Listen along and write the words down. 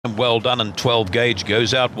Well Done, and 12 Gauge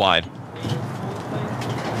goes out wide.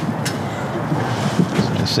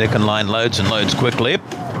 So second line loads and loads quickly.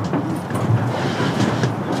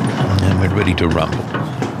 And we're ready to rumble.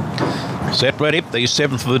 Set ready, the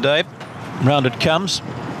 7th of the day. Round it comes.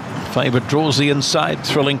 Favourite draws the inside.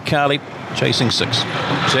 Thrilling Carly chasing 6.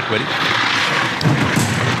 Set ready.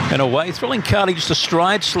 And away, Thrilling Carly just a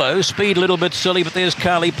stride slow, speed a little bit silly, but there's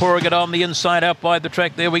Carly pouring it on the inside out by the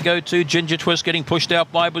track. There we go to Ginger Twist getting pushed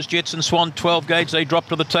out wide was Jetson Swan. 12 Gauge, they drop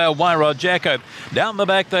to the tail. Wyrod Jacko down the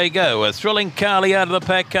back they go. Thrilling Carly out of the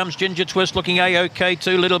pack comes Ginger Twist looking A-OK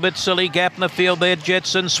too, little bit silly. Gap in the field there,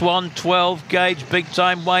 Jetson Swan. 12 Gauge, Big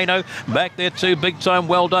Time Wayno back there too. Big Time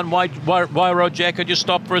Well Done. Wyrod Jacko just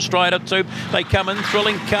stopped for a stride or two. They come in.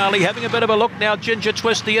 Thrilling Carly having a bit of a look now. Ginger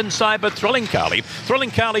Twist the inside, but Thrilling Carly,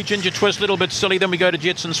 Ginger Twist, little bit silly. Then we go to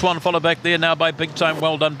Jetson Swan, followed back there now by Big Time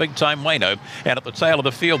Well Done, Big Time Wayno. And at the tail of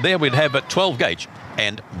the field there, we'd have 12 Gauge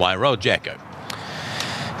and Wyrod Jacko.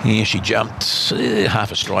 Here she jumped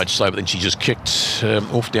half a stride slow, but then she just kicked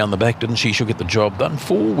off down the back, didn't she? She'll get the job done.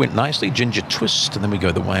 4 went nicely. Ginger Twist, and then we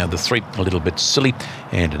go the way of the 3, a little bit silly.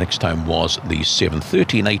 And the next home was the 7.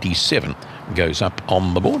 13.87 goes up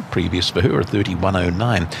on the board. Previous for her, a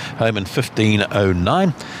 31.09. Home in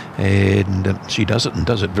 15.09. And she does it, and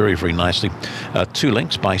does it very, very nicely. 2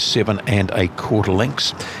 lengths by 7 1/4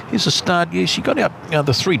 lengths. Here's the start. Yeah, she got out.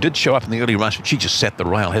 The 3 did show up in the early rush, but she just sat the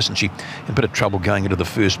rail, hasn't she? A bit of trouble going into the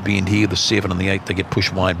first bend here. The 7 and the 8, they get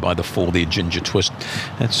pushed wide by the 4 there, Ginger Twist.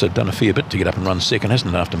 That's done a fair bit to get up and run second,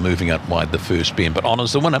 hasn't it, after moving out wide the first bend. But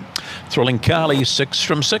honours the winner. Thrilling Carly, 6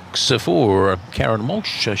 from 6 for Karen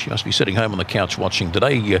Walsh. She must be sitting home on the couch watching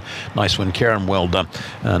today. Nice win, Karen. Well done.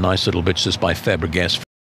 Nice little bitch this by Fabregas.